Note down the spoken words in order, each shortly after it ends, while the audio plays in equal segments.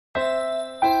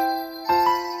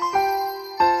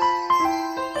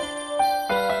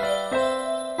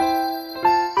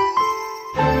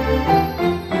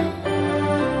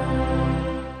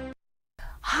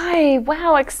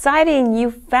wow, exciting. You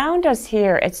found us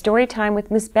here at Storytime with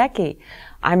Miss Becky.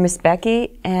 I'm Miss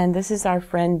Becky, and this is our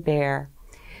friend Bear.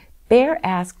 Bear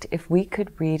asked if we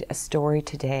could read a story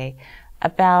today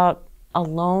about a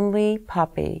lonely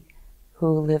puppy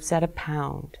who lives at a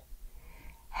pound.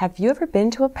 Have you ever been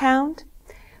to a pound?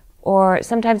 Or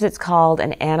sometimes it's called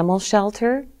an animal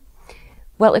shelter.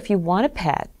 Well, if you want a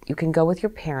pet, you can go with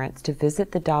your parents to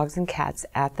visit the dogs and cats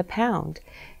at the pound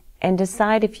and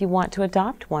decide if you want to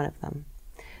adopt one of them.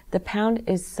 The pound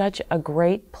is such a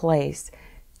great place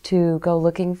to go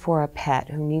looking for a pet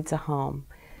who needs a home,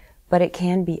 but it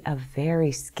can be a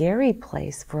very scary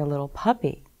place for a little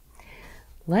puppy.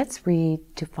 Let's read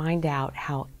to find out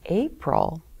how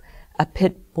April, a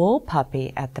pit bull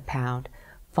puppy at the pound,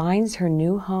 finds her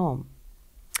new home.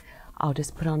 I'll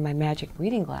just put on my magic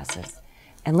reading glasses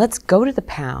and let's go to the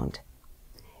pound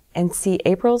and see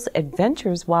April's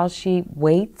adventures while she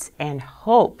waits and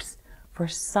hopes for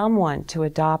someone to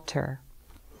adopt her.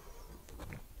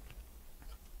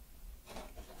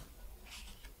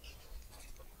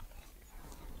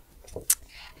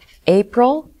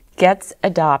 April Gets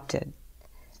Adopted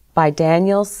by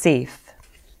Daniel Seif.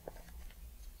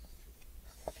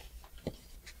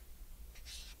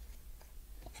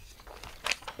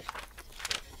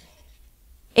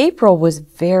 April was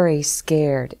very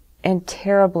scared and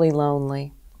terribly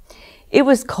lonely. It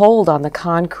was cold on the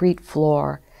concrete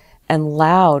floor and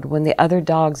loud when the other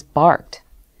dogs barked.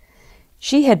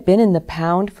 She had been in the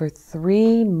pound for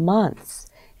 3 months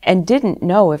and didn't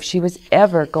know if she was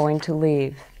ever going to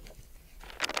leave.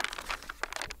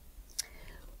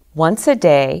 Once a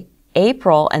day,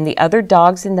 April and the other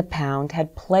dogs in the pound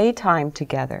had playtime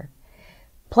together.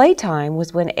 Playtime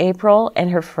was when April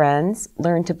and her friends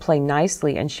learned to play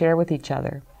nicely and share with each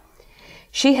other.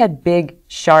 She had big,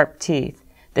 sharp teeth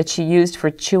that she used for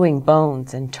chewing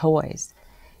bones and toys.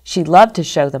 She loved to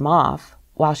show them off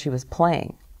while she was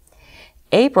playing.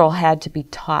 April had to be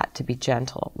taught to be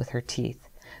gentle with her teeth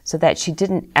so that she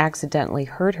didn't accidentally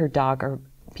hurt her dog or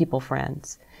people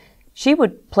friends. She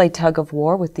would play tug of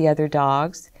war with the other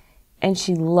dogs, and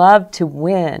she loved to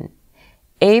win.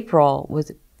 April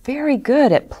was very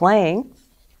good at playing,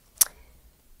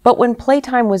 but when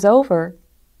playtime was over,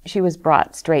 she was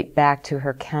brought straight back to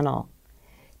her kennel.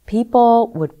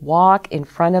 People would walk in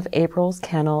front of April's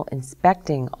kennel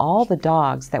inspecting all the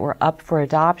dogs that were up for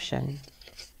adoption.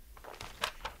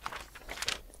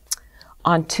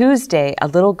 On Tuesday, a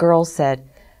little girl said,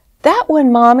 "That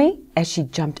one, Mommy," as she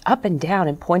jumped up and down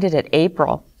and pointed at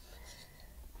April.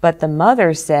 But the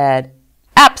mother said,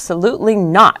 "Absolutely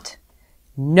not.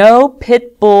 No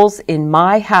pit bulls in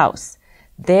my house.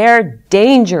 They're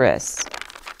dangerous."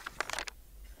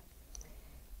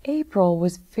 April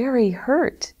was very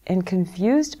hurt and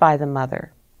confused by the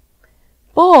mother.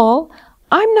 "Bull?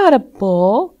 I'm not a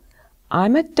bull.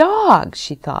 I'm a dog,"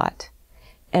 she thought,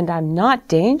 "and I'm not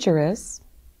dangerous."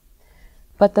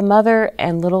 But the mother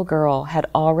and little girl had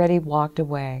already walked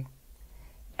away.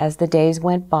 As the days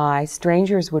went by,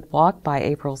 strangers would walk by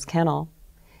April's kennel.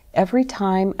 Every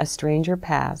time a stranger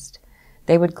passed,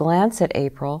 they would glance at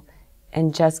April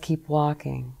and just keep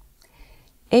walking.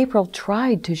 April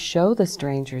tried to show the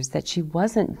strangers that she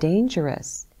wasn't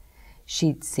dangerous.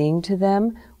 She'd sing to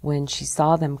them when she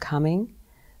saw them coming,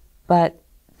 but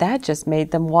that just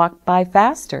made them walk by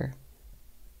faster.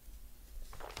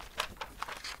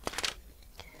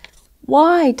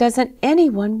 "Why doesn't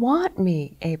anyone want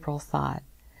me?" April thought.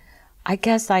 "I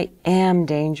guess I am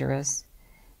dangerous.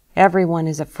 Everyone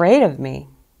is afraid of me."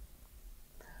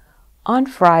 On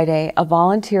Friday, a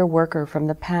volunteer worker from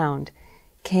the pound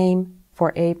came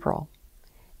for April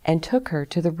and took her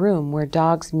to the room where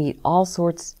dogs meet all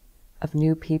sorts of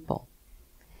new people.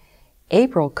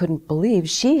 April couldn't believe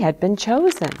she had been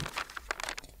chosen.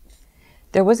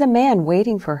 There was a man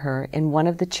waiting for her in one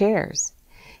of the chairs.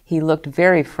 He looked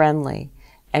very friendly,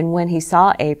 and when he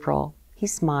saw April, he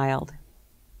smiled.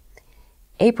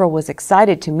 April was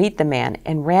excited to meet the man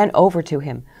and ran over to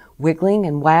him, wiggling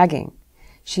and wagging.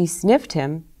 She sniffed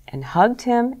him and hugged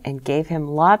him and gave him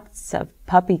lots of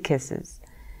puppy kisses.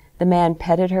 The man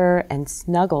petted her and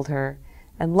snuggled her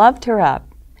and loved her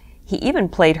up. He even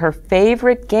played her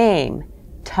favorite game,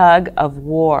 tug of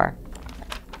war.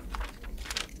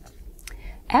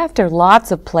 After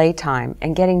lots of playtime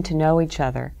and getting to know each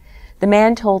other, the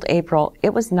man told April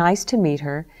it was nice to meet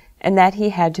her and that he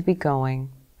had to be going.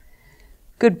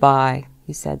 "Goodbye,"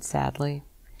 he said sadly.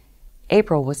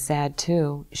 April was sad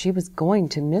too. She was going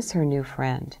to miss her new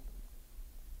friend.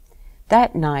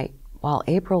 That night, while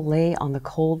April lay on the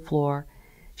cold floor,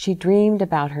 she dreamed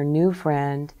about her new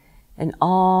friend and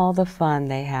all the fun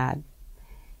they had.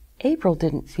 April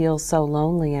didn't feel so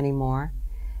lonely anymore,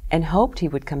 and hoped he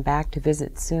would come back to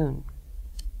visit soon.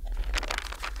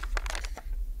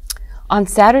 On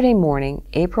Saturday morning,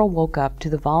 April woke up to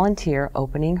the volunteer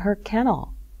opening her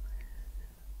kennel.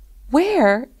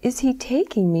 "Where is he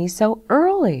taking me so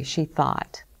early?" she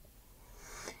thought.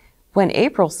 When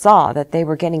April saw that they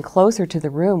were getting closer to the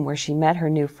room where she met her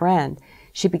new friend,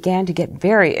 she began to get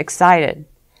very excited.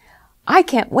 "I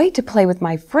can't wait to play with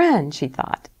my friend," she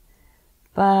thought.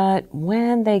 But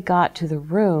when they got to the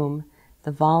room,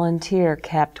 the volunteer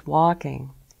kept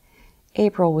walking.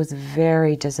 April was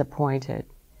very disappointed.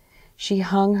 She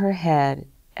hung her head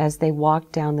as they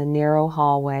walked down the narrow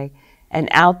hallway and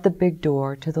out the big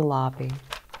door to the lobby.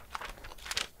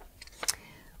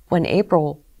 When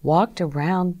April walked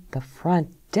around the front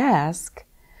desk,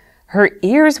 her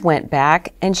ears went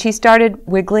back and she started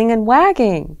wiggling and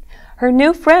wagging. Her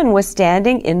new friend was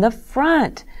standing in the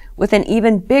front with an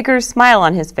even bigger smile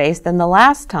on his face than the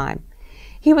last time.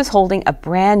 He was holding a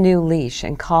brand new leash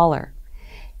and collar.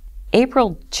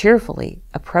 April cheerfully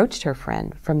approached her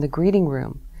friend from the greeting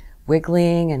room,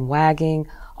 wiggling and wagging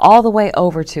all the way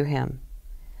over to him.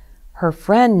 Her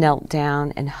friend knelt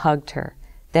down and hugged her,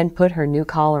 then put her new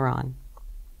collar on.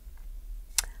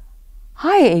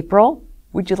 "Hi, April.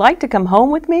 Would you like to come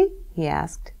home with me?" he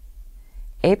asked.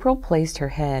 April placed her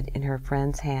head in her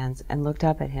friend's hands and looked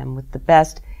up at him with the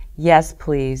best "yes,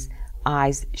 please"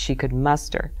 eyes she could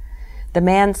muster. The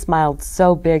man smiled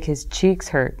so big his cheeks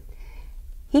hurt.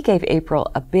 He gave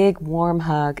April a big, warm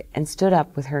hug and stood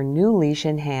up with her new leash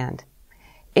in hand.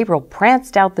 April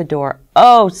pranced out the door,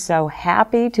 oh, so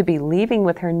happy to be leaving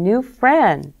with her new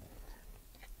friend.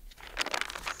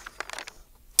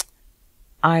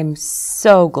 "I'm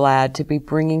so glad to be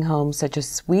bringing home such a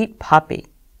sweet puppy,"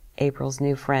 April's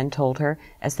new friend told her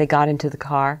as they got into the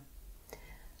car.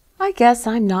 "I guess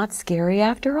I'm not scary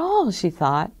after all," she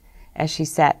thought, as she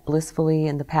sat blissfully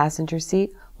in the passenger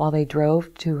seat while they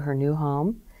drove to her new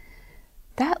home.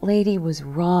 "That lady was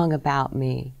wrong about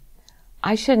me.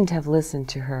 I shouldn't have listened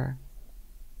to her."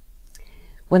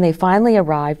 When they finally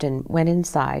arrived and went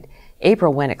inside,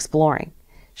 April went exploring.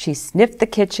 She sniffed the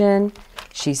kitchen,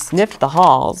 she sniffed the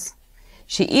halls,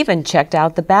 she even checked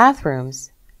out the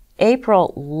bathrooms.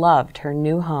 April loved her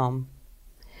new home.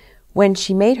 When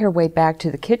she made her way back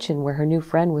to the kitchen where her new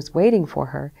friend was waiting for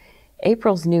her,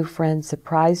 April's new friend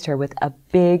surprised her with a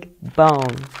big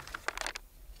bone.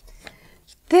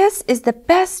 "This is the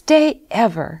best day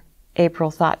ever,"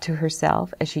 April thought to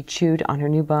herself as she chewed on her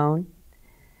new bone.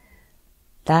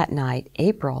 That night,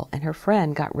 April and her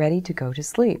friend got ready to go to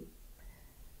sleep.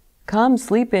 "Come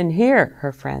sleep in here,"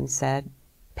 her friend said,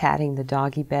 patting the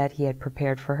doggy bed he had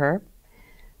prepared for her.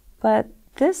 But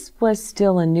this was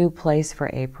still a new place for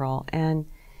April, and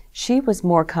she was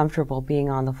more comfortable being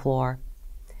on the floor.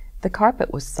 The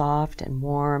carpet was soft and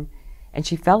warm, and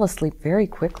she fell asleep very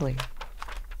quickly.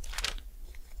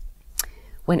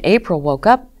 When April woke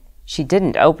up, she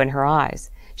didn't open her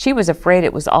eyes. She was afraid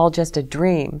it was all just a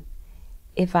dream.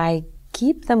 "If I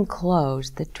keep them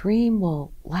closed, the dream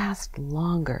will last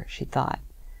longer," she thought.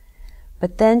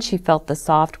 But then she felt the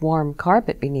soft, warm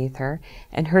carpet beneath her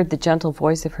and heard the gentle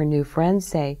voice of her new friend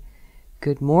say,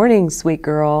 "Good morning, sweet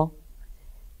girl."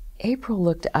 April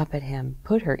looked up at him,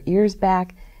 put her ears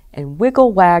back, and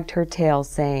wiggle-wagged her tail,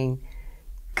 saying,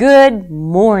 "Good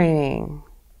morning."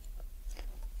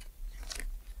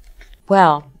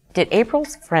 Well, did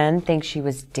April's friend think she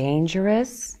was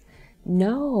dangerous?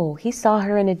 No, he saw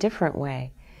her in a different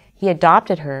way. He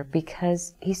adopted her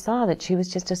because he saw that she was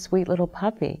just a sweet little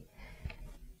puppy.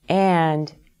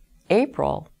 And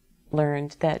April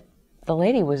learned that the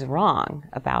lady was wrong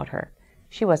about her.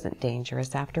 She wasn't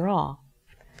dangerous after all.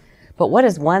 But what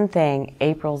is one thing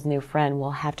April's new friend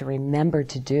will have to remember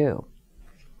to do?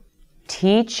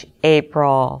 Teach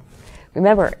April.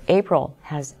 Remember, April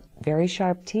has very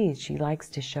sharp teeth she likes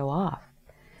to show off.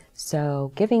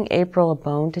 So giving April a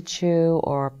bone to chew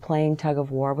or playing tug of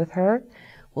war with her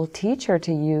will teach her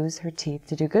to use her teeth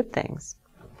to do good things.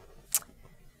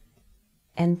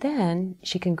 And then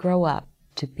she can grow up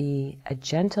to be a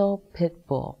gentle pit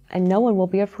bull, and no one will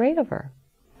be afraid of her.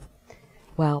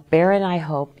 Well, Bear and I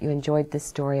hope you enjoyed this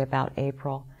story about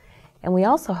April. And we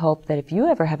also hope that if you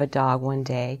ever have a dog one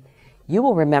day, you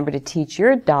will remember to teach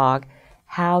your dog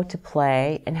how to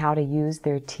play and how to use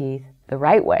their teeth the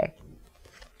right way.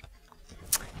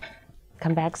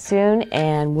 Come back soon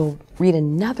and we'll read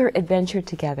another adventure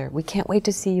together. We can't wait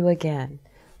to see you again.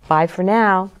 Bye for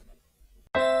now.